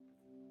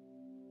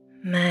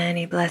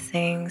Many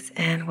blessings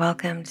and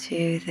welcome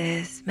to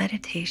this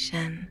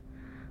meditation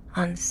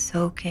on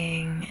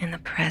soaking in the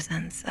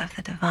presence of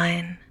the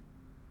divine,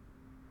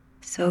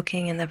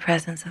 soaking in the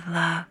presence of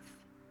love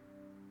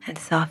and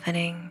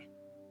softening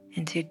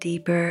into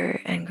deeper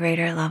and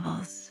greater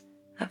levels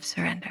of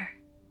surrender.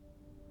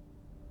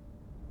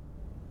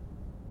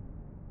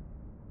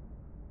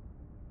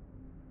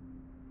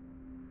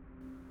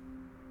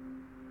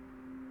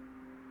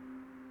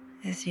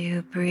 As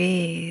you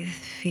breathe,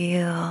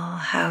 feel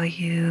how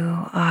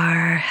you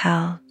are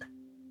held.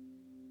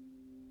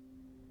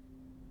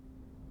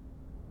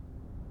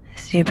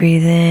 As you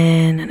breathe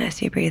in and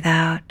as you breathe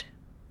out,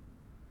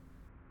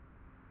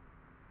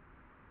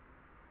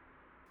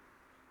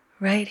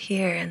 right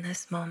here in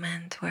this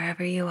moment,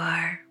 wherever you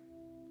are,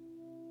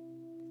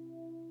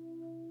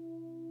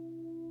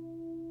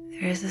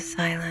 there is a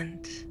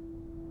silent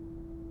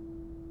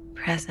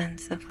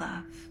presence of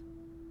love.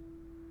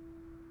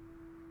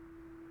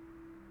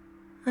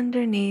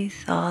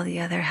 Underneath all the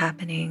other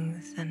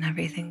happenings and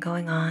everything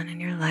going on in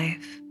your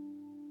life,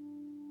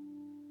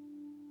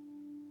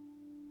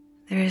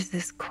 there is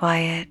this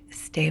quiet,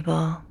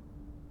 stable,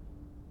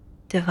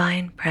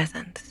 divine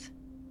presence.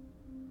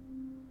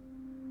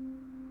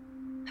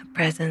 A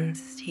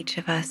presence each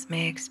of us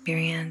may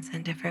experience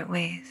in different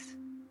ways.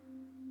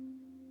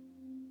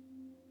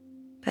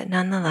 But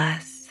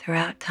nonetheless,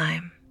 throughout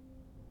time,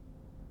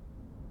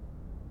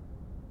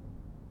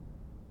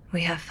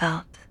 we have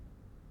felt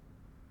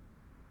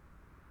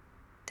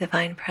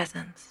divine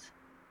presence,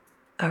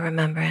 a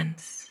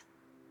remembrance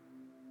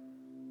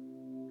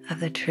of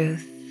the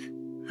truth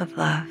of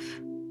love.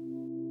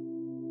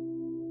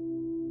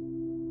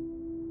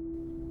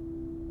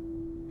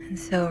 And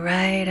so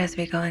right as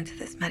we go into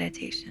this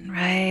meditation,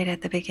 right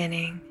at the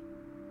beginning,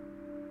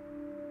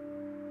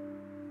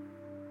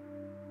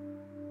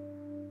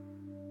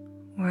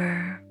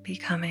 we're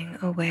becoming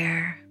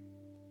aware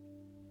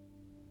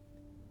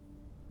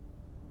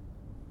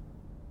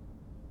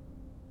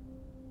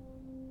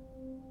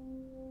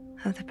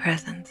of the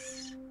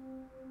presence.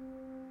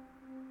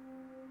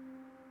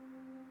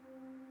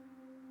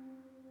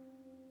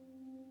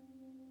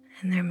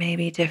 And there may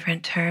be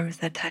different terms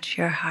that touch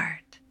your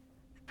heart.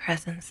 The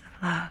presence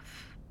of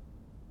love,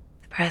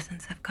 the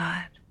presence of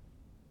God,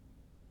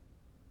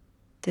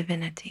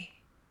 divinity,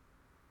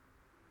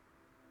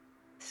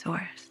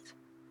 source.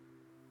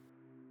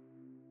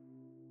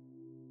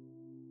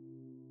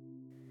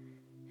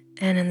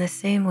 And in the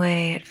same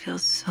way, it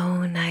feels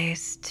so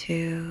nice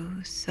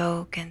to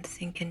soak and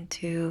sink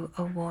into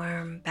a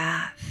warm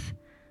bath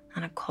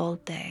on a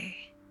cold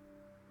day.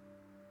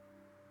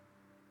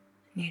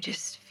 And you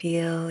just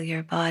feel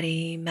your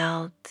body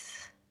melt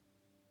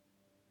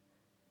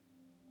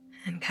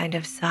and kind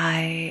of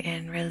sigh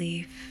in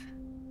relief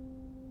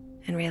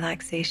and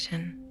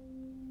relaxation.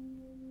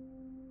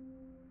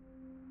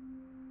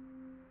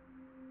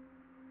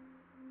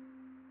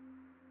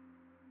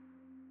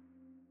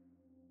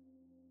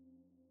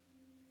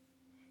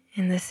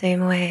 In the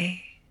same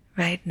way,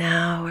 right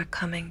now we're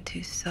coming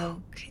to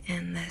soak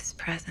in this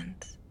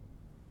presence.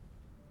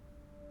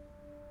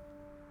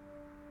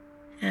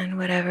 And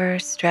whatever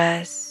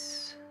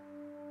stress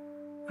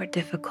or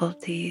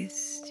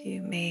difficulties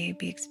you may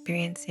be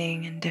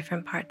experiencing in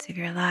different parts of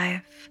your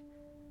life,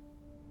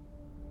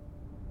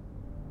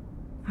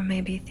 or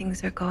maybe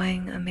things are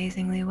going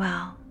amazingly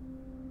well,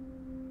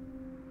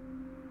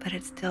 but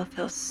it still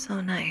feels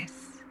so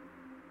nice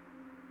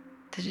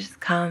to just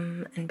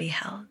come and be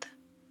held.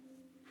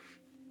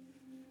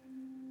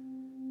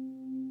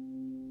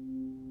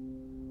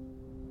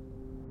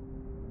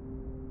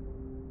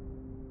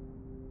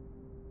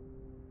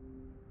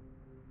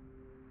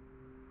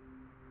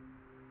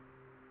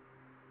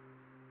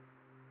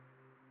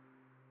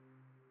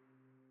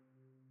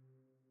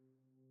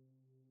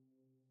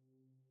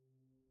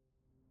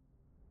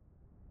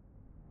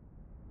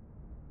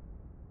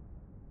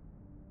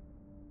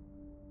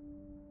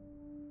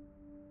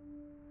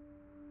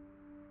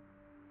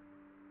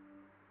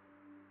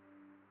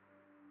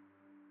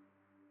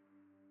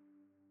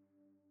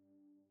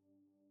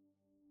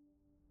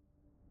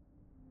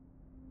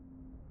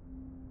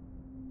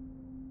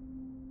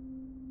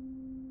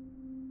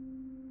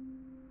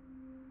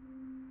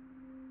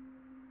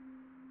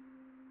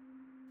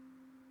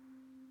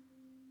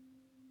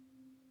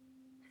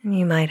 And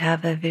you might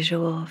have a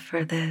visual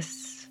for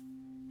this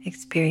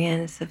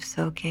experience of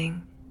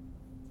soaking.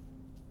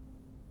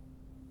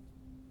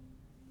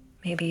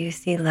 Maybe you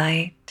see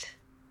light,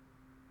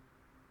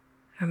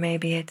 or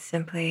maybe it's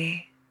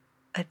simply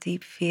a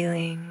deep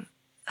feeling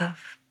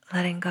of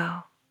letting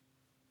go.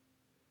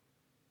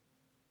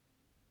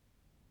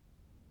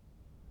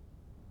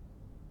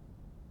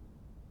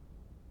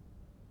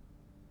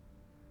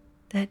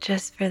 That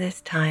just for this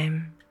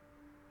time,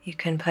 you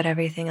can put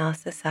everything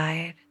else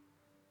aside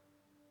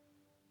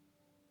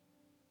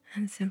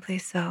and simply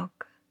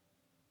soak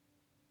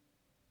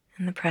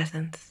in the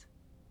presence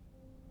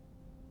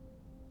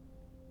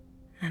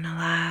and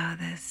allow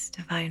this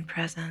divine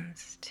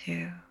presence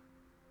to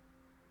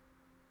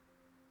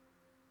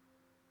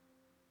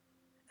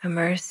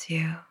immerse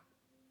you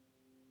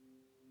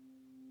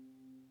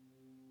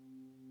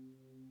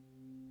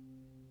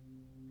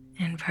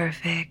in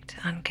perfect,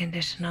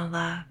 unconditional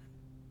love.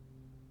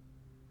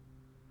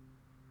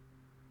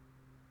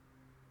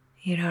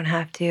 You don't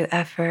have to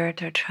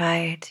effort or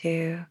try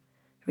to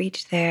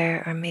reach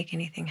there or make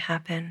anything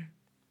happen.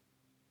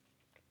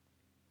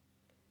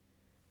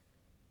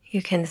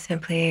 You can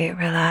simply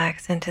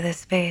relax into this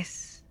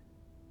space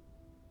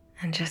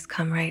and just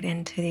come right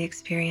into the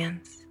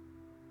experience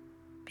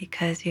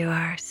because you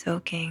are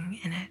soaking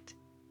in it.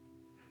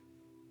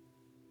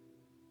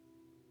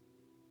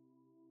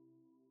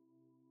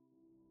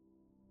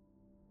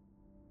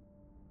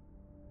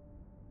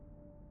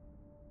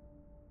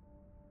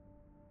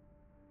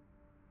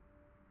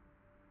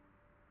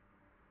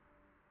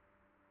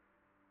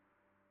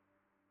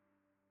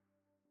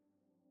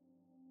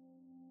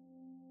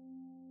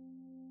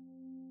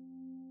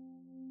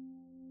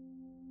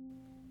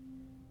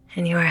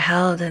 And you are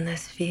held in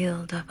this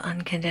field of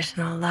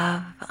unconditional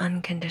love,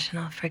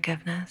 unconditional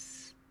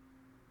forgiveness,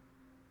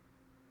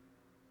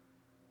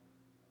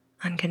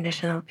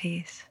 unconditional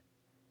peace.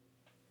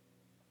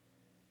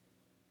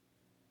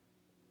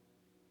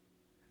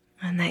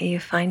 And that you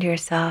find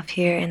yourself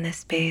here in this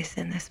space,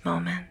 in this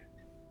moment,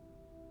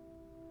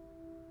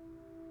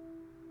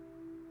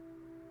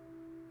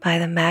 by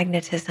the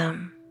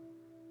magnetism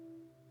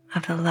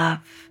of the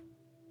love,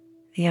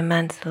 the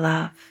immense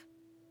love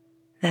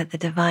that the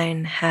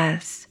divine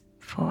has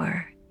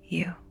for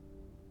you.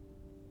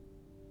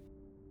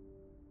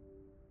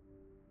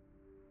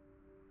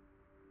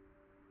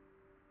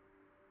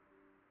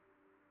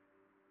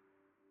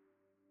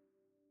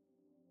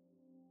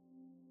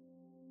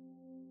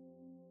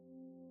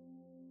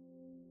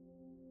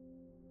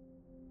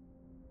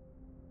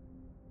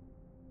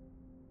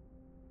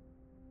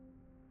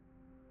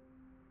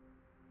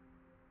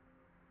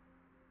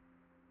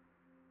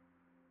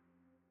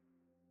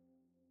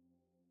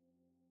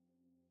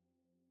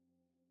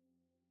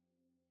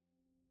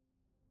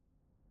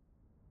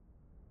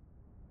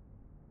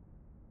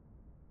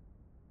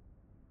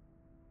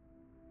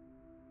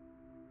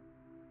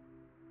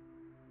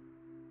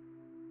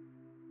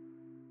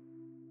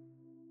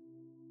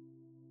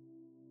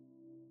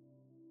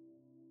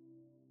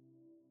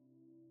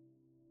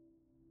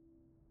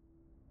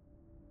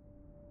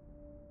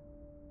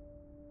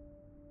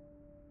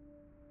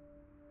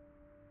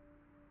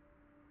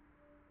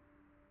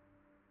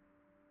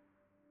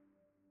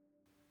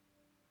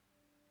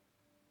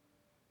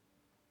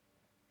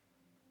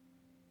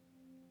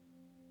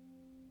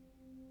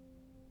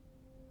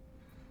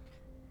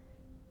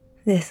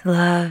 This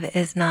love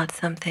is not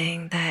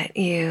something that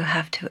you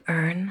have to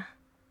earn.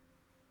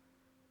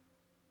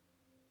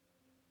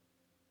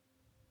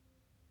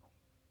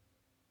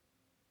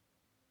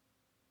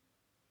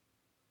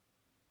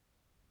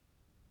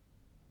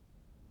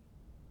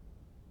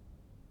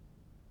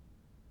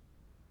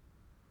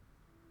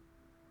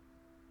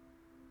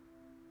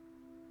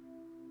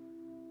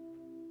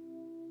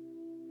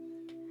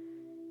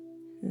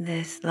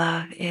 This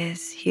love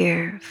is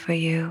here for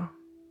you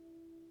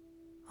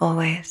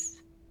always.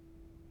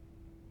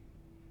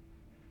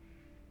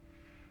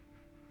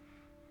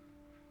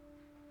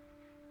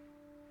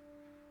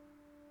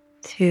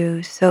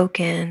 To soak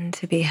in,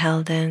 to be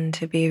held in,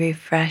 to be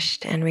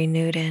refreshed and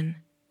renewed in,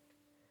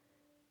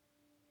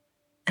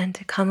 and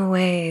to come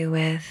away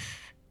with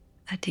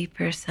a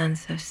deeper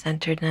sense of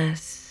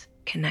centeredness,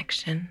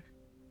 connection,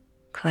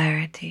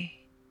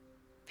 clarity,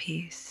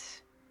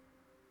 peace,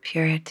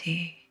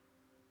 purity,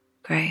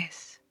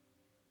 grace,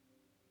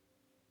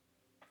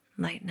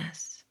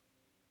 lightness,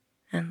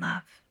 and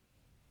love.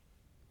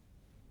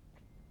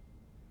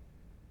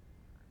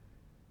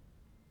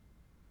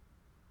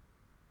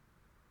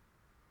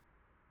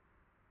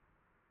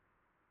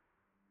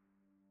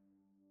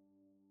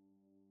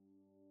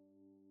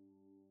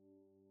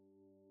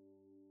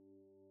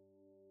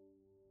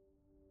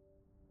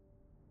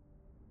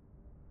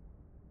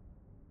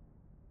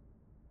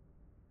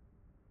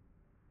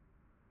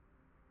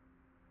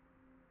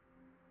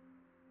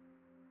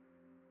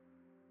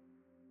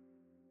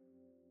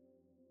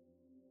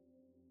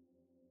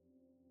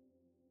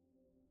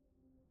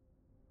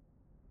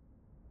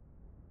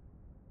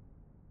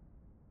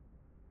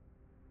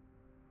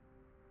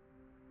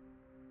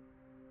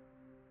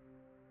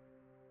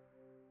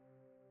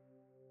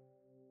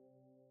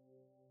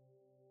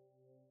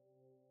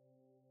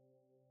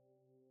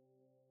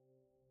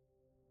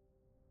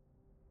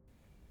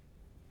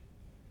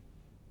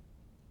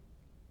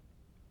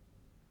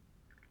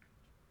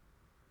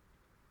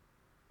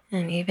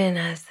 And even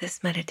as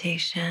this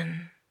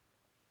meditation,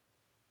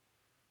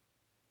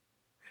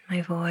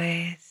 my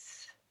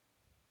voice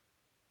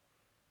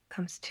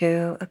comes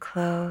to a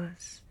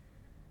close,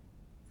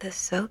 the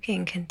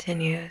soaking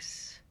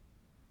continues.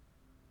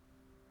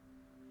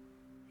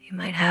 You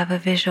might have a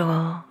visual,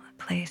 a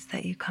place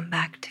that you come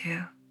back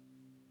to,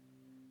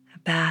 a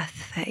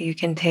bath that you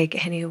can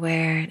take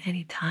anywhere at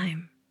any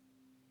time.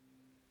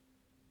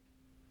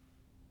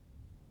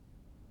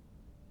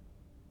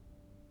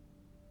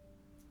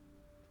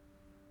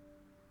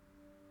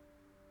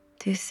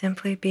 to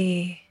simply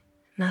be.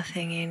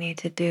 Nothing you need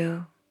to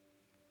do,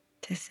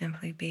 to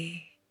simply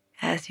be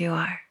as you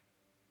are,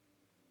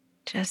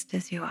 just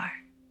as you are,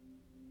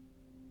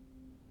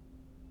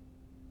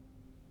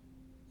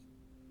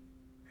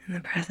 in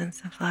the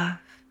presence of love,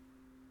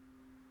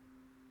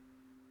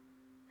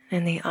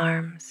 in the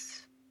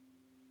arms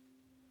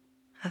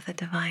of the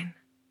divine.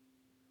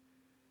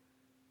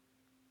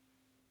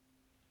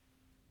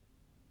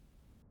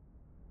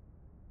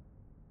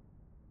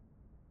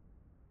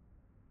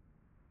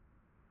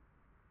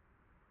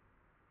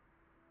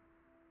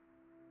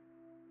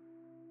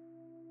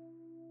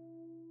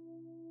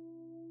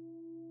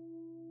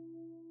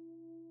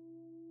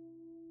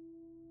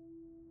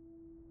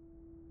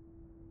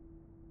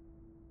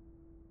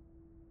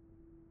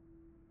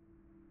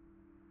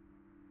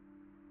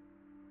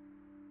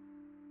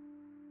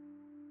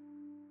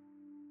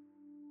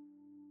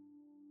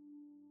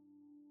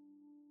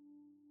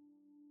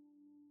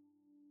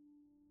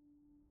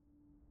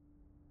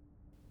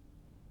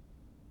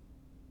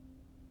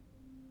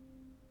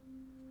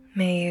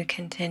 May you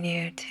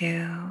continue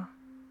to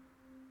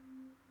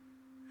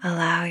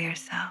allow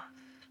yourself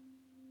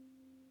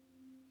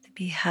to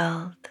be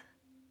held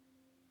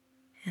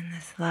in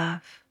this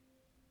love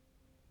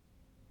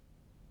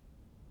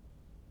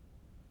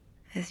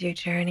as you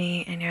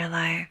journey in your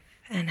life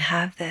and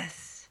have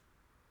this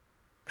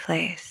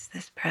place,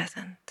 this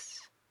presence,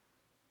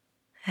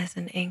 as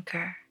an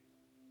anchor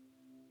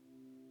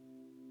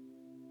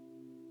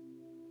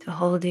to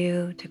hold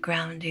you, to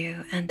ground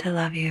you, and to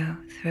love you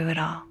through it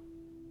all,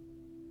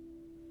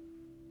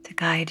 to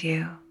guide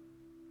you,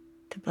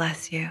 to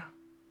bless you,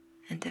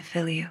 and to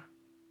fill you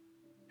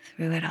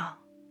through it all.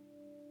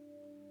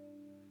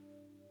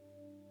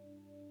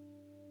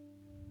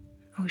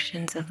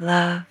 Oceans of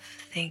love,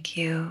 thank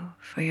you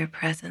for your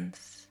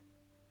presence.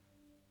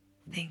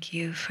 Thank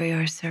you for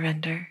your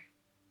surrender.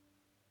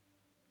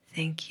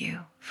 Thank you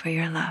for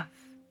your love.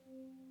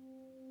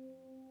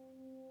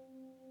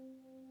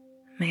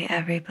 May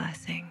every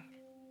blessing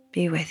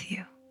be with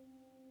you.